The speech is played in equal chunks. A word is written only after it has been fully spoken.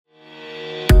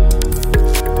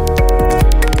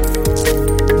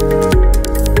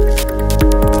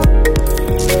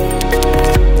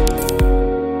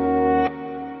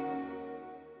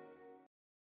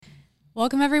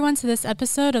Welcome everyone to this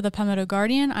episode of the Palmetto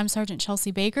Guardian. I'm Sergeant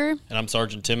Chelsea Baker. And I'm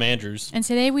Sergeant Tim Andrews. And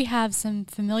today we have some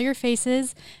familiar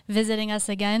faces visiting us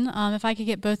again. If I could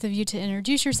get both of you to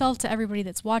introduce yourself to everybody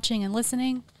that's watching and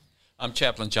listening. I'm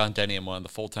Chaplain John Denny. I'm one of the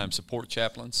full-time support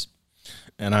chaplains.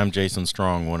 And I'm Jason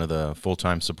Strong, one of the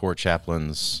full-time support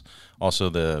chaplains, also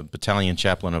the battalion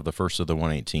chaplain of the 1st of the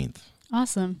 118th.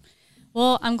 Awesome.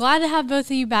 Well, I'm glad to have both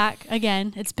of you back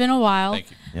again. It's been a while.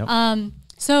 Thank you. Yep.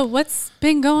 So what's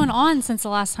been going on since the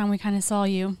last time we kind of saw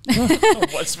you?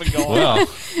 What's been going on?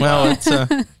 Well, it's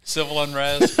Civil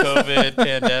unrest, COVID,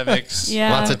 pandemics.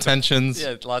 Yeah. lots of tensions.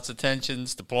 Yeah, lots of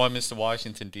tensions, deployments to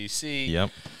Washington, D.C. Yep.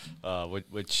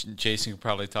 Which Jason could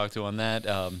probably talk to on that.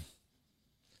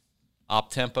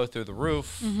 Op tempo through the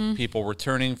roof, people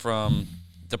returning from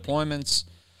deployments,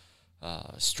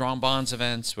 strong bonds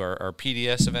events, or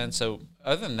PDS events. So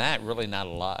other than that, really not a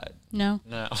lot. No.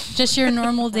 Just your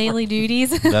normal daily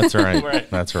duties. That's right. Right.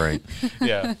 That's right.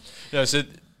 Yeah. No, so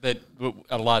that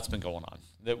a lot's been going on.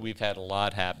 That we've had a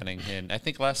lot happening. And I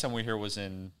think last time we were here was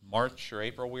in March or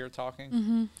April we were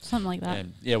talking. Something like that.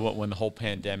 And yeah, when the whole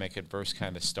pandemic had first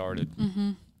kind of started.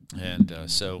 And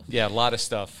so, yeah, a lot of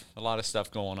stuff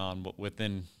going on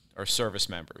within our service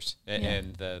members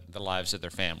and the lives of their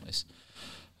families.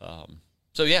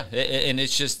 So yeah, and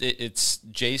it's just it's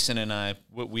Jason and I.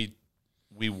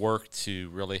 We work to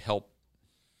really help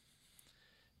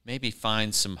maybe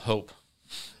find some hope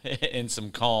and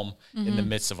some calm in the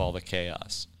midst of all the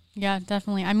chaos. Yeah,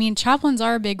 definitely. I mean, chaplains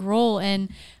are a big role, and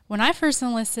when I first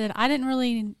enlisted, I didn't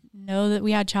really know that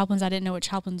we had chaplains. I didn't know what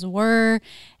chaplains were,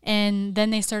 and then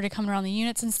they started coming around the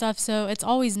units and stuff. So it's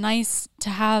always nice to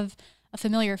have a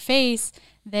familiar face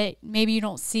that maybe you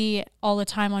don't see all the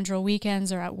time on drill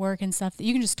weekends or at work and stuff, that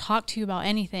you can just talk to about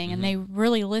anything, and they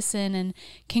really listen and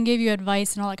can give you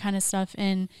advice and all that kind of stuff.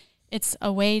 And it's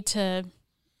a way to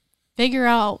figure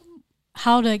out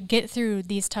how to get through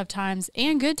these tough times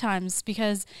and good times,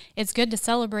 because it's good to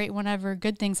celebrate whenever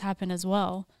good things happen as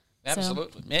well.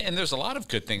 Absolutely. So. And there's a lot of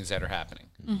good things that are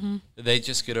happening. They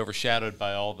just get overshadowed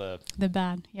by all the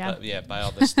bad. Yeah. By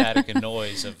all the static and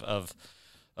noise of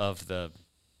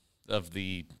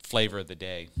the flavor of the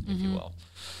day, if you will.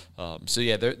 So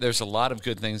yeah, there's a lot of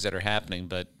good things that are happening,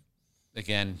 but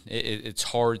again, it's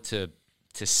hard to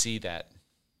see that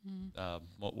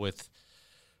with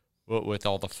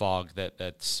all the fog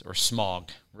that's or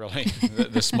smog, really,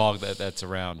 the smog that's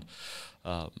around.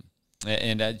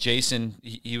 And Jason,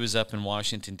 he was up in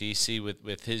Washington, D.C.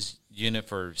 with his unit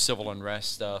for civil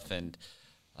unrest stuff, and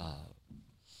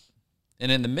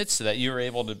in the midst of that, you were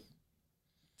able to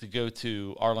go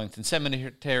to Arlington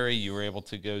Cemetery. You were able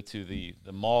to go to the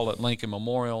mall at Lincoln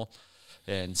Memorial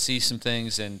and see some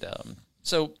things. And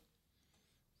so,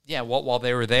 yeah, while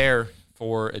they were there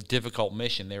for a difficult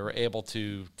mission, they were able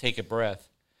to take a breath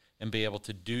and be able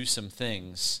to do some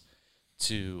things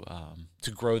to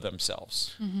grow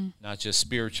themselves, not just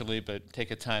spiritually, but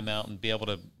take a time out and be able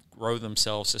to grow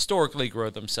themselves historically, grow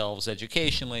themselves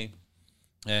educationally,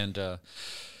 and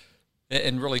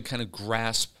really kind of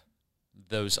grasp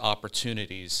those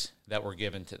opportunities that were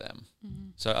given to them.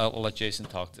 So I'll let Jason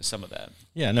talk to some of that.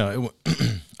 Yeah, no,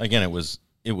 again, it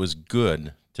was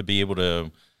good to be able to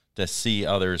see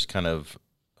others kind of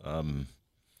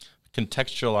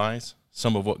contextualize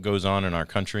some of what goes on in our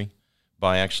country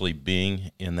by actually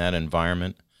being in that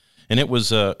environment. And it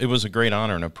was a great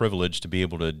honor and a privilege to be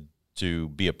able to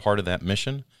be a part of that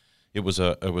mission. It was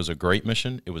a great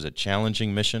mission. It was a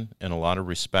challenging mission in a lot of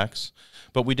respects,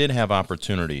 but we did have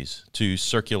opportunities to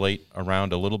circulate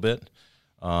around a little bit,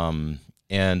 and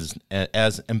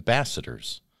as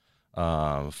ambassadors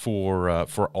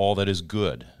for all that is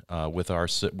good with our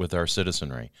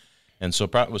citizenry. And so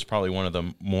it was probably one of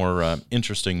the more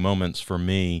interesting moments for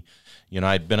me. You know,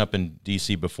 I'd been up in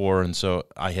D.C. before, and so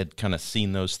I had kind of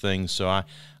seen those things. So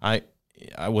I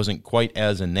wasn't quite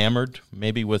as enamored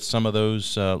maybe with some of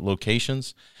those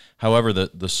locations. However,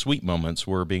 the sweet moments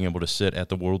were being able to sit at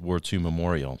the World War II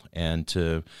Memorial and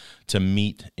to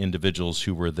meet individuals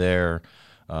who were there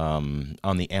on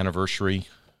the anniversary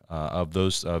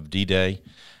of D-Day,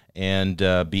 and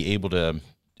be able to,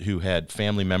 who had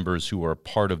family members who were a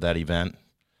part of that event,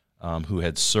 who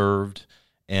had served,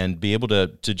 and be able to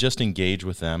just engage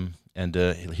with them and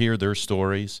to hear their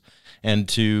stories, and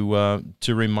to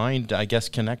remind, I guess,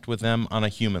 connect with them on a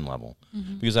human level,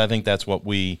 because I think that's what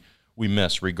we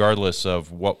miss, regardless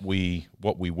of what we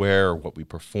wear, or what we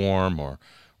perform, or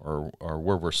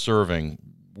where we're serving.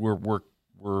 We're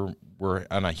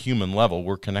on a human level.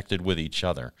 We're connected with each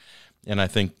other, and I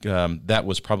think that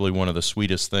was probably one of the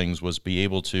sweetest things, was be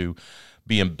able to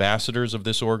be ambassadors of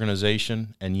this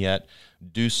organization, and yet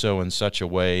do so in such a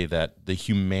way that the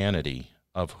humanity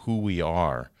of who we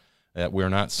are, that we're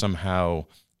not somehow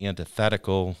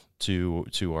antithetical to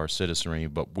our citizenry,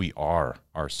 but we are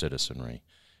our citizenry,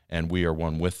 and we are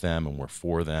one with them, and we're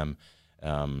for them.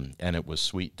 And it was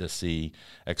sweet to see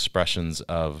expressions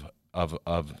of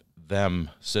them,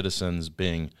 citizens,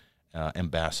 being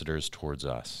ambassadors towards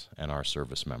us and our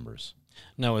service members.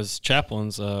 Now, as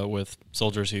chaplains with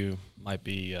soldiers who might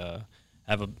be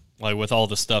with all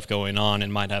the stuff going on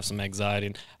and might have some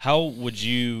anxiety, how would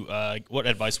you? What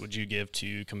advice would you give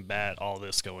to combat all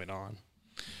this going on?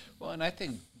 Well, and I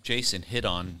think Jason hit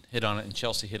on it, and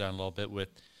Chelsea hit on a little bit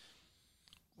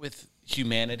with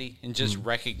humanity and just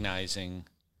recognizing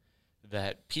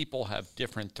that people have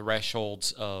different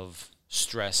thresholds of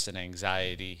stress and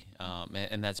anxiety,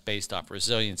 and that's based off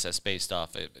resilience, that's based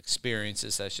off of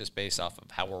experiences, that's just based off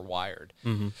of how we're wired.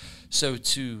 Mm-hmm. So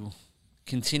to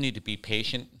continue to be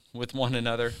patient with one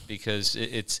another, because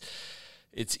it's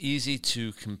easy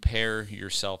to compare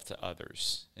yourself to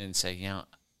others and say, you know,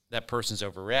 that person's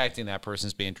overreacting, that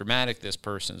person's being dramatic, this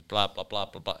person's blah, blah, blah,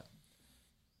 blah, blah.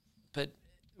 But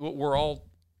we're all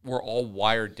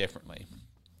wired differently,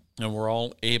 and we're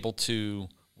all able to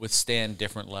withstand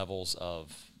different levels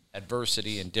of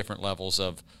adversity and different levels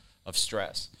of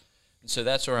stress. And so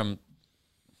that's where I'm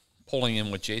pulling in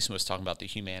what Jason was talking about, the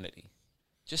humanity.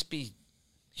 Just be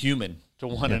human to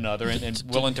one another, and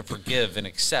willing to forgive and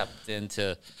accept, and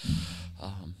to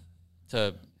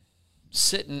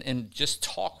sit and just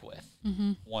talk with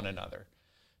one another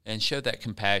and show that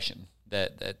compassion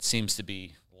that seems to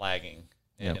be lagging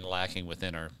and lacking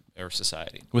within our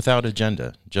society. Without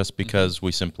agenda, just because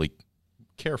we simply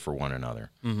care for one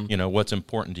another. You know, what's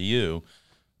important to you,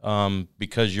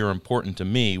 because you're important to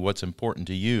me, what's important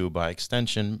to you by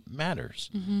extension matters.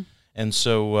 And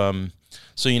so,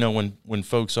 you know, when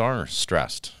folks are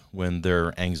stressed, when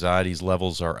their anxieties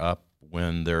levels are up,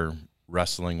 when they're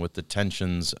wrestling with the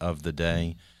tensions of the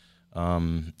day,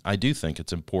 I do think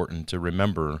it's important to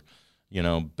remember, you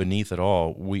know, beneath it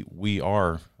all, we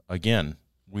are, again,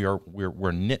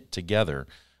 we're knit together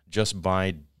just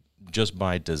by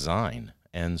design.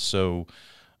 And so,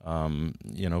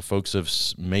 you know, folks have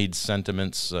made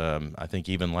sentiments, I think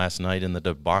even last night in the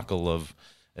debacle of,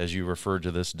 as you referred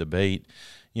to this debate,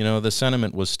 you know, the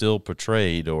sentiment was still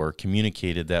portrayed or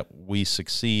communicated that we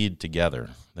succeed together,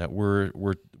 that we're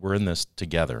in this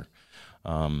together.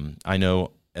 I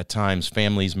know at times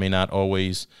families may not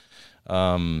always,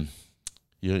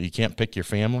 you can't pick your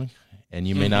family, and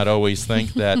you may not always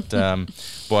think that,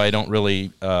 boy, I don't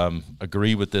really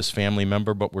agree with this family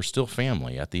member, but we're still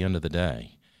family at the end of the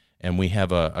day. And we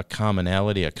have a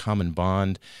commonality, a common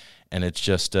bond, and it's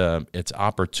just it's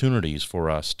opportunities for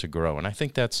us to grow. And I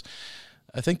think that's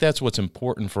what's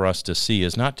important for us to see,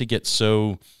 is not to get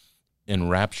so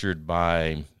enraptured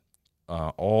by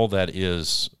all that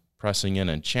is pressing in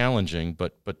and challenging,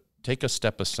 but take a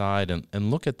step aside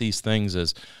and look at these things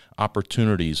as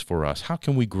opportunities for us. How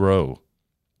can we grow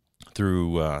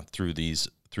through these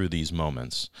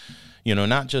moments? You know,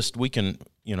 not just we can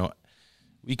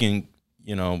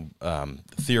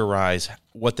theorize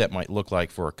what that might look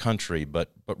like for a country, but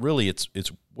really it's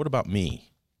what about me?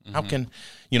 How can,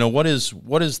 you know, what is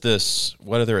this,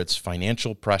 whether it's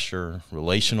financial pressure,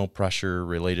 relational pressure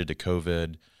related to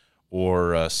COVID,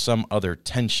 or some other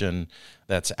tension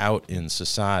that's out in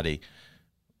society,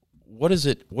 what is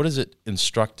it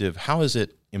instructive? How is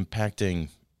it impacting?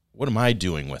 What am I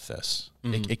doing with this?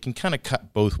 It can kind of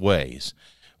cut both ways.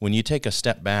 When you take a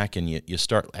step back and you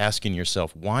start asking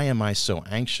yourself, why am I so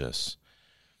anxious?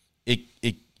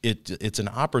 It's an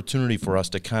opportunity for us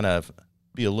to kind of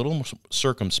be a little more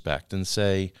circumspect and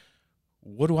say,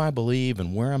 what do I believe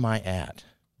and where am I at?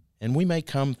 And we may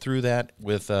come through that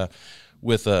with a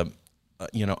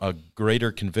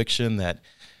greater conviction that,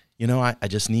 you know, I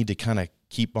just need to kind of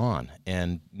keep on,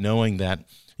 and knowing that,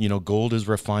 you know, gold is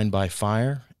refined by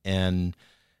fire, and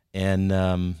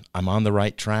I'm on the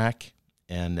right track,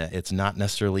 and it's not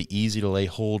necessarily easy to lay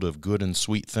hold of good and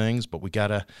sweet things, but we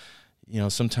gotta, you know,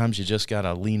 sometimes you just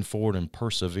gotta lean forward and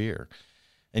persevere.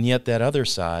 And yet that other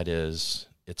side is,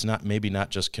 it's not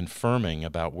just confirming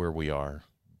about where we are,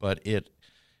 but it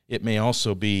may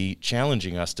also be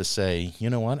challenging us to say, you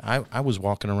know what, I was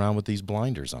walking around with these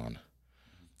blinders on,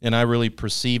 and I really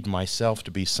perceived myself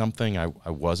to be something I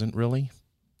wasn't really.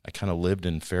 I kind of lived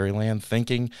in fairyland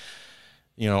thinking,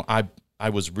 you know, I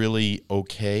was really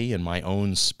okay in my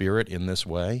own spirit in this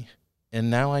way, and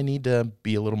now I need to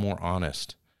be a little more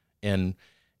honest and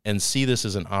see this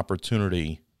as an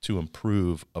opportunity to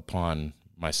improve upon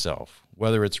myself,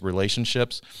 whether it's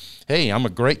relationships. Hey, I'm a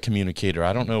great communicator.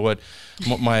 I don't know what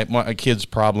my kid's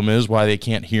problem is, why they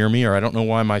can't hear me, or I don't know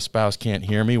why my spouse can't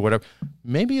hear me, whatever.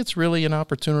 Maybe it's really an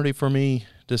opportunity for me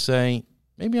to say,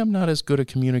 maybe I'm not as good a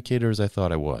communicator as I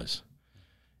thought I was.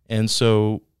 And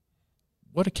so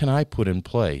what can I put in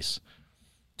place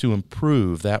to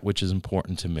improve that which is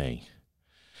important to me?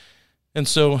 And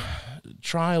so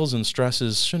trials and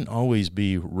stresses shouldn't always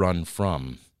be run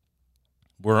from.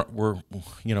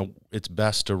 It's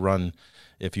best to run,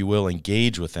 if you will,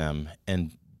 engage with them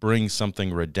and bring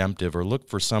something redemptive or look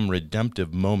for some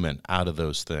redemptive moment out of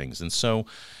those things. And so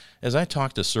as I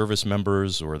talk to service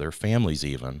members or their families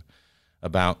even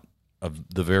about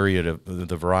the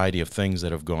variety of things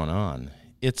that have gone on,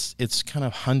 it's kind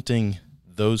of hunting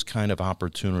those kind of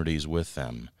opportunities with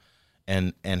them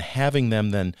and having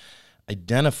them then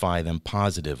identify them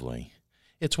positively.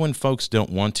 It's when folks don't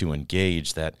want to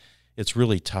engage that it's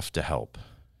really tough to help.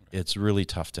 It's really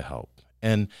tough to help.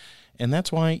 And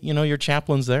that's why, your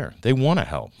chaplain's there. They want to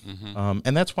help. Mm-hmm.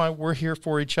 And that's why we're here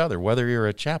for each other. Whether you're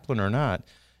a chaplain or not,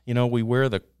 we wear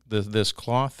this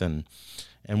cloth and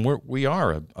we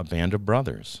are a band of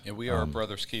brothers. Yeah, we are a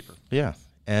brother's keeper. Yeah.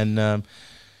 And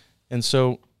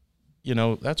so,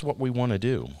 that's what we want to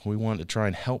do. We want to try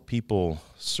and help people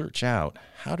search out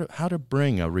how to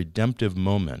bring a redemptive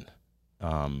moment.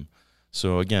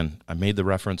 So again, I made the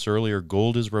reference earlier,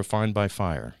 gold is refined by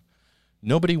fire.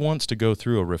 Nobody wants to go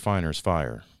through a refiner's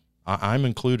fire. I'm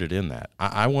included in that.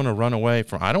 I want to run away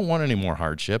from, I don't want any more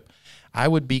hardship. I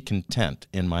would be content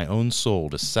in my own soul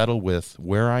to settle with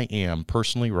where I am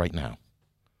personally right now.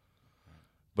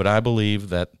 But I believe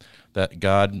that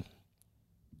God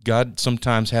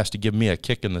sometimes has to give me a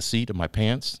kick in the seat of my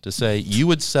pants to say, you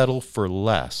would settle for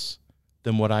less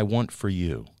than what I want for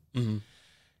you. Mm-hmm.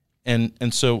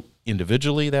 And so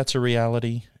individually, that's a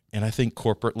reality. And I think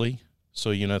corporately,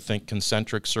 so, think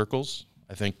concentric circles.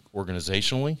 I think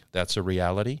organizationally, that's a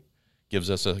reality. Gives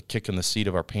us a kick in the seat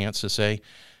of our pants to say,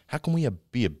 how can we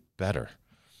be better?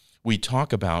 We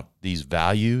talk about these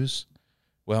values.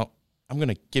 Well, I'm going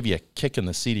to give you a kick in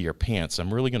the seat of your pants.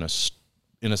 I'm really going to,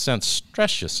 in a sense,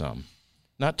 stress you some.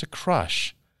 Not to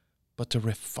crush, but to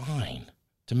refine,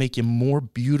 to make you more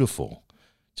beautiful,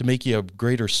 to make you a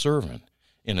greater servant,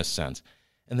 in a sense.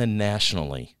 And then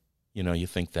nationally, you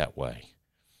think that way.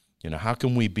 How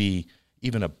can we be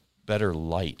even a better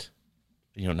light,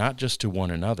 not just to one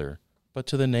another, but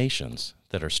to the nations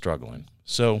that are struggling.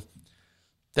 So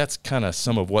that's kind of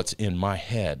some of what's in my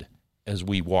head as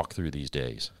we walk through these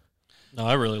days. No,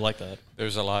 I really like that.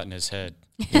 There's a lot in his head.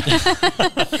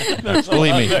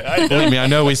 Believe me, I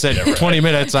know we said 20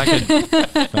 minutes.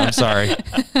 I'm sorry.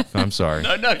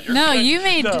 No, you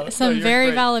made some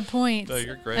very valid points. No,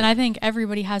 you're great. And I think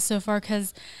everybody has so far,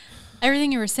 because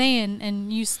everything you were saying,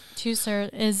 and you too, sir,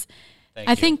 is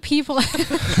I think people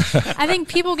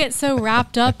get so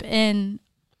wrapped up in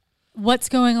what's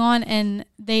going on, and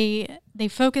they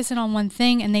focus in on one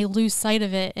thing and they lose sight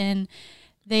of it, and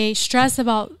they stress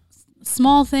about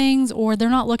small things, or they're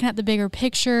not looking at the bigger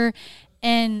picture.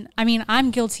 And I mean,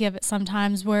 I'm guilty of it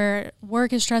sometimes, where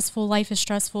work is stressful, life is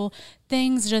stressful,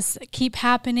 things just keep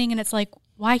happening, and it's like,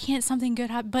 why can't something good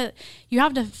happen? But you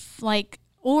have to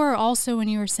or also when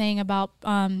you were saying about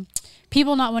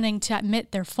people not wanting to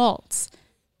admit their faults.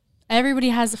 Everybody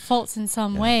has faults in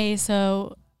some way,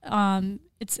 so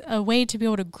it's a way to be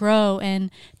able to grow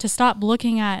and to stop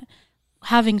looking at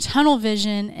having tunnel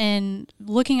vision and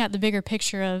looking at the bigger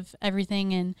picture of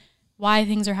everything and why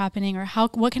things are happening, or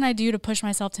what can I do to push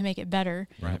myself to make it better,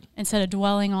 right? Instead of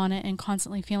dwelling on it and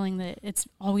constantly feeling that it's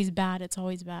always bad. It's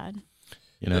always bad.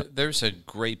 There's a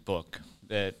great book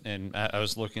and I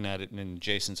was looking at it in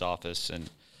Jason's office, and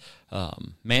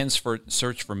Man's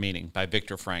Search for Meaning by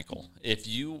Viktor Frankl. If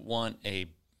you want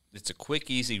it's a quick,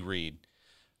 easy read,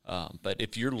 but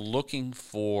if you're looking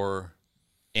for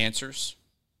answers,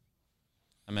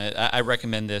 I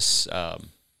recommend this.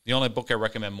 The only book I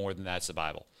recommend more than that's the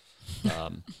Bible.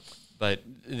 But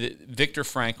Viktor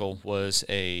Frankl was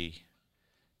a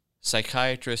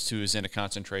psychiatrist who was in a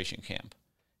concentration camp,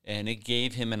 and it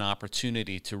gave him an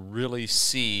opportunity to really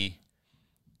see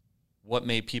what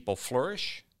made people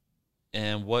flourish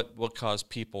and what caused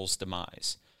people's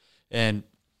demise. And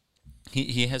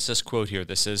he has this quote here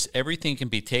that says, "Everything can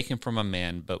be taken from a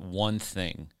man but one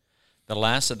thing, the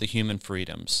last of the human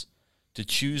freedoms, to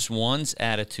choose one's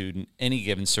attitude in any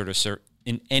given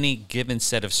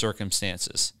set of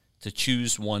circumstances, to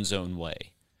choose one's own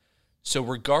way." So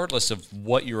regardless of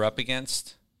what you're up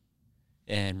against,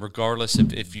 and regardless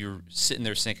if you're sitting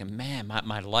there thinking, man,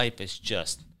 my life is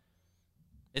just,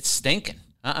 it's stinking.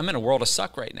 I'm in a world of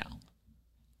suck right now.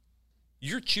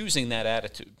 you're choosing that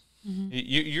attitude.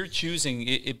 You're choosing,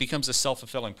 it becomes a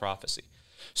self-fulfilling prophecy.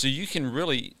 So you can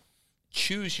really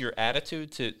choose your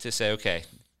attitude to say, okay,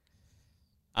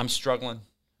 I'm struggling.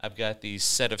 I've got these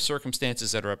set of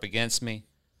circumstances that are up against me.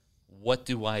 What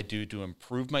do I do to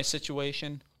improve my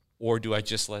situation? Or do I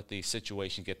just let the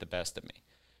situation get the best of me?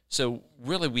 So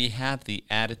really we have the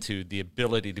attitude, the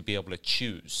ability to be able to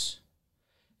choose.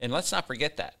 And let's not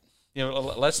forget that.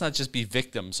 Let's not just be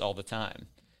victims all the time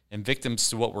and victims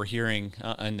to what we're hearing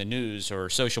in the news or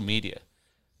social media.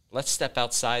 Let's step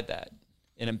outside that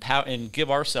and empower and give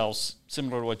ourselves,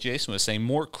 similar to what Jason was saying,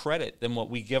 more credit than what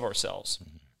we give ourselves,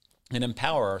 and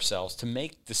empower ourselves to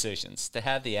make decisions, to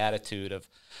have the attitude of,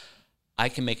 I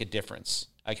can make a difference.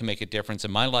 I can make a difference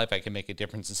in my life. I can make a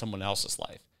difference in someone else's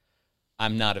life.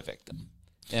 I'm not a victim.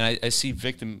 And I see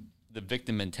the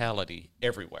victim mentality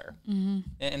everywhere. And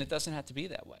it doesn't have to be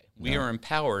that way. We are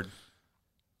empowered,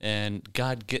 and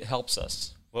God helps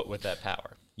us with that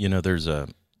power. There's a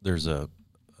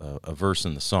verse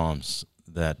in the Psalms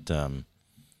that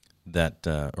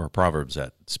or Proverbs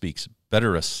that speaks,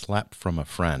 better a slap from a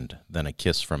friend than a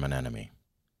kiss from an enemy.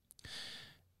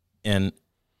 And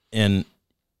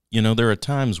there are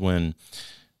times when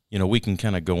we can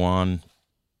kind of go on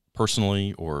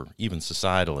personally or even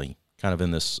societally kind of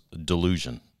in this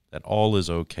delusion that all is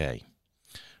okay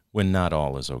when not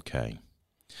all is okay.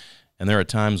 And there are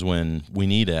times when we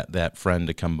need that friend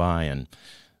to come by and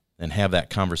have that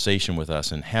conversation with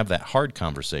us, and have that hard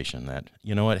conversation that,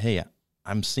 hey,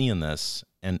 I'm seeing this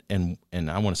and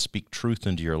I want to speak truth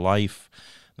into your life,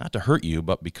 not to hurt you,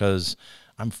 but because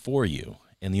I'm for you.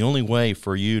 And the only way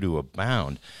for you to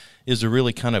abound is to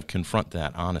really kind of confront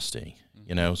that honesty.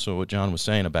 So what John was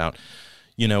saying about,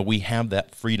 we have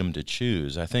that freedom to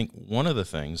choose. I think one of the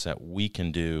things that we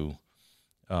can do,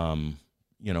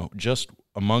 just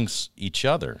amongst each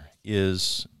other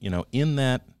is, in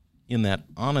that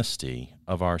honesty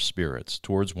of our spirits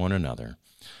towards one another,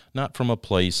 not from a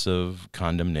place of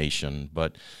condemnation,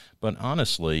 but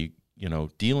honestly,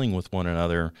 dealing with one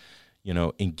another,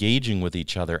 engaging with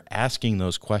each other, asking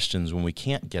those questions when we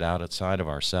can't get outside of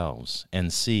ourselves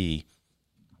and see,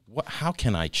 how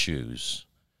can I choose?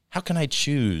 How can I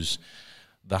choose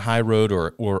the high road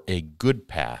or a good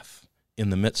path in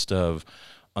the midst of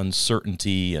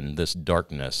uncertainty and this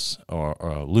darkness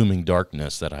or looming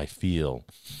darkness that I feel?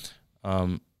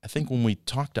 I think when we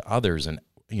talk to others and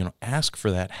ask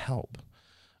for that help,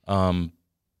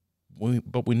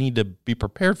 but we need to be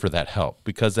prepared for that help,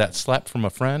 because that slap from a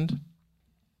friend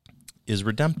is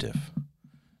redemptive.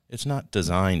 It's not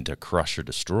designed to crush or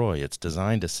destroy. It's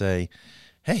designed to say,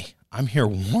 hey, I'm here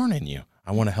warning you.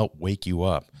 I want to help wake you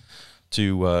up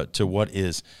to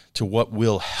what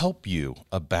will help you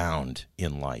abound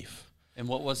in life. And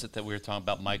what was it that we were talking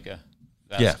about, Micah?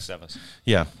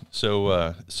 Yeah. So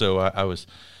I was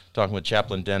talking with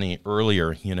Chaplain Denny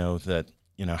earlier. That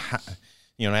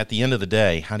at the end of the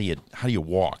day, how do you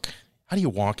walk? How do you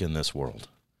walk in this world?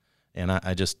 And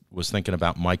I just was thinking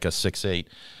about Micah 6:8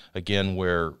 again,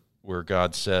 where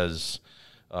God says,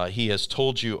 He has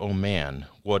told you, O man,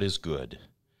 what is good,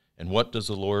 and what does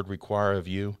the Lord require of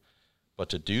you, but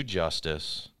to do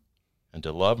justice, and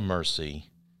to love mercy,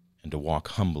 and to walk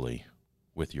humbly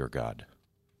with your God.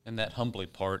 And that humbly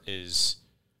part is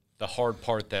the hard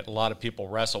part that a lot of people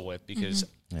wrestle with, because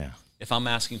if I'm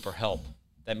asking for help,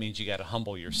 that means you got to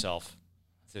humble yourself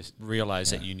to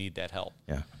realize that you need that help.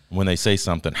 Yeah. When they say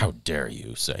something, how dare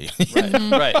you say?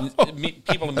 Right.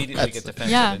 People immediately get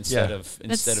defensive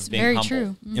instead of being very humble.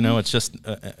 True. It's just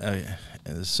but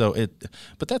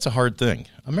that's a hard thing.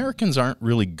 Americans aren't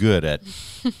really good at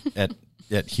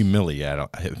humility. I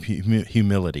don't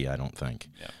think.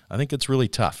 Yeah. I think it's really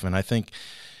tough, and I think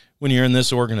when you're in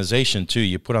this organization too,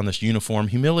 you put on this uniform.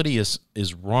 Humility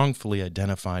is wrongfully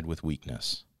identified with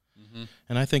weakness.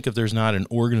 And I think if there's not an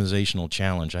organizational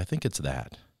challenge, I think it's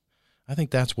that. I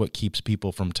think that's what keeps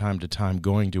people from time to time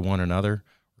going to one another, or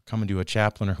coming to a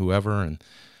chaplain or whoever,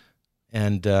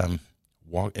 and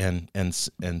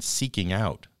seeking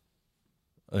out,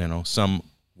 some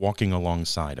walking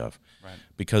alongside of, right.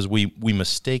 Because we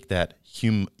mistake that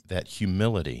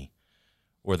humility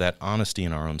or that honesty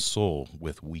in our own soul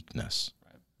with weakness,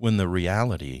 right. When the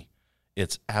reality,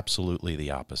 it's absolutely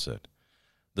the opposite.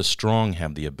 The strong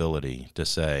have the ability to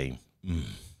say,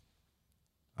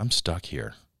 I'm stuck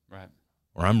here. Right.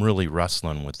 Or I'm really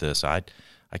wrestling with this. I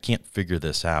can't figure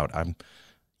this out. I'm,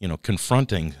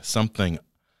 confronting something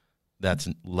that's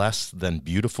less than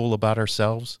beautiful about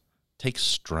ourselves takes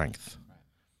strength. Right.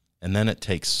 And then it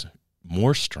takes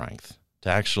more strength to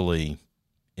actually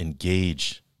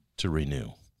engage to renew.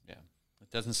 Yeah.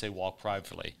 It doesn't say walk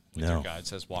pridefully with your God. It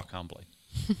says walk humbly.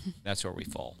 That's where we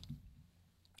fall.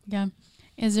 Yeah.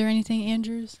 Is there anything,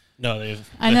 Andrews? No, they've.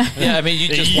 I know. Yeah, I mean, you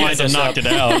just You wind guys us have knocked up.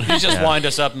 it out. You just wind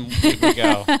us up and we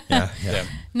go. Yeah.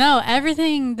 No,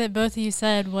 everything that both of you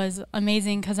said was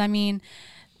amazing because, I mean,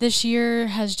 this year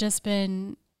has just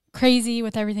been crazy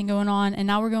with everything going on, and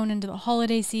now we're going into the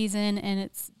holiday season, and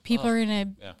people are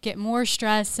going to get more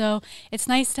stressed. So it's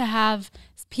nice to have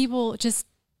people just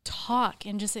talk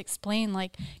and just explain,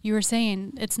 like you were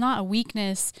saying, it's not a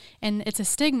weakness and it's a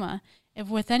stigma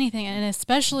with anything, and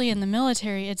especially in the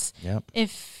military, it's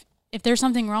if there's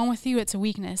something wrong with you, it's a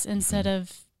weakness instead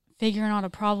of figuring out a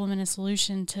problem and a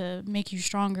solution to make you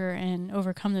stronger and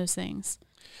overcome those things.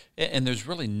 And there's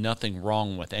really nothing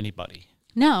wrong with anybody.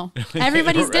 No,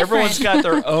 everybody's different. Everyone's got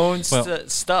their own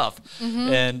stuff.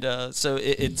 And so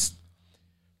it's,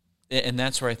 and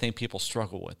that's where I think people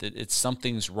struggle with it. It's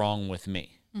something's wrong with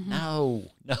me.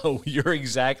 No, you're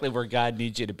exactly where God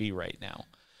needs you to be right now,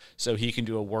 so He can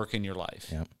do a work in your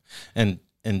life. Yep.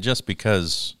 And just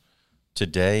because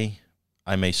today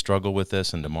I may struggle with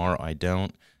this and tomorrow I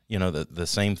don't, you know, the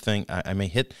same thing, I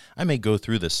may go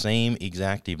through the same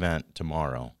exact event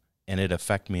tomorrow and it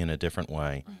affect me in a different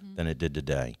way than it did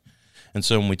today. And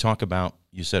so when we talk about,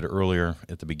 you said earlier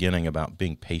at the beginning about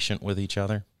being patient with each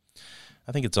other,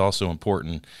 I think it's also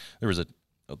important. There was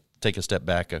I'll take a step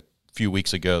back. A few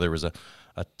weeks ago, there was a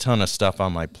ton of stuff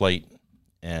on my plate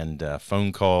and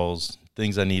phone calls,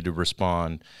 things I need to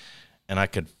respond, and I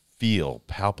could feel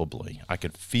palpably, I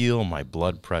could feel my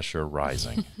blood pressure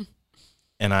rising.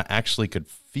 And I actually could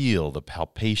feel the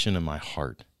palpation in my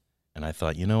heart. And I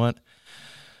thought, you know what?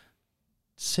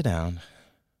 Sit down,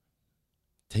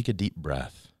 take a deep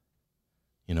breath,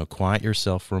 you know, quiet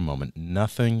yourself for a moment.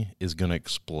 Nothing is going to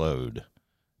explode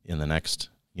in the next,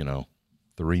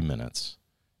 3 minutes,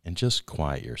 and just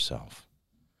quiet yourself.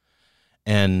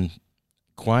 And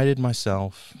quieted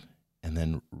myself and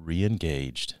then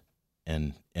re-engaged,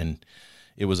 and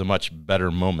it was a much better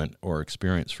moment or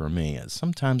experience for me.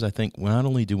 Sometimes I think not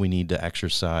only do we need to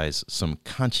exercise some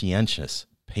conscientious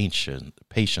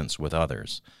patience with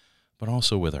others, but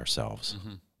also with ourselves.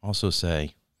 Also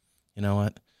say, you know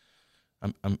what,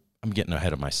 I'm getting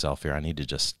ahead of myself here. I need to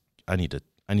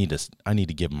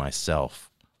give myself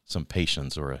some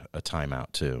patience or a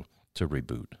timeout to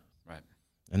reboot. Right.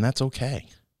 And that's okay.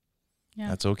 Yeah.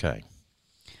 That's okay.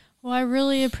 Well, I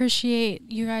really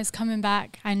appreciate you guys coming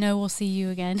back. I know we'll see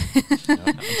you again.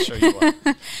 I'm sure you will.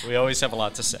 We always have a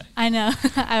lot to say. I know.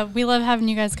 We love having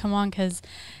you guys come on because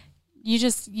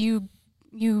you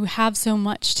have so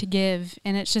much to give,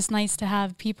 and it's just nice to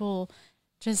have people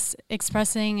just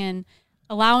expressing and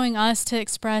allowing us to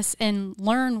express and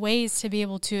learn ways to be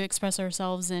able to express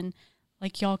ourselves. And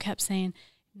like y'all kept saying,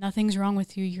 nothing's wrong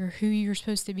with you. You're who you're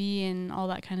supposed to be and all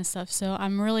that kind of stuff. So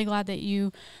I'm really glad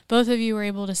that both of you were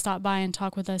able to stop by and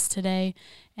talk with us today.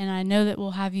 And I know that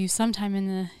we'll have you sometime in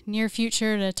the near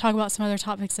future to talk about some other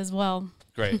topics as well.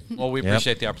 Great. Well, we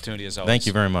appreciate the opportunity as always. Thank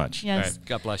you very much. Yes. All right.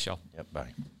 God bless y'all. Yep, bye.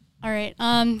 All right.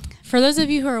 For those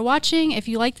of you who are watching, if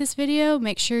you like this video,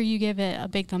 make sure you give it a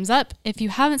big thumbs up. If you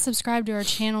haven't subscribed to our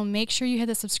channel, make sure you hit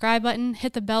the subscribe button,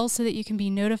 hit the bell so that you can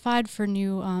be notified for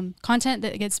new content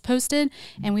that gets posted,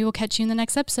 and we will catch you in the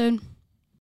next episode.